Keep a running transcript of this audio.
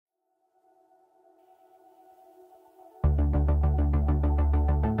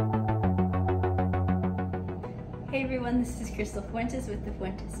Hey everyone, this is Crystal Fuentes with the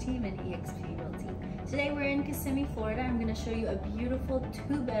Fuentes team and eXp Realty. Today we're in Kissimmee, Florida. I'm going to show you a beautiful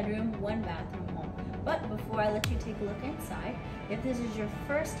 2-bedroom, 1-bathroom home. But before I let you take a look inside, if this is your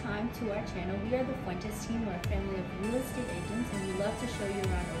first time to our channel, we are the Fuentes team. We're a family of real estate agents and we love to show you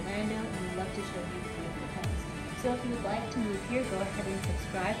around Orlando and we love to show you beautiful homes. So if you would like to move here, go ahead and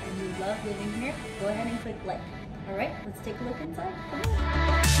subscribe, and we love living here. Go ahead and click like. Alright, let's take a look inside. Come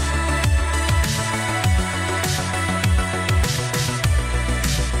on.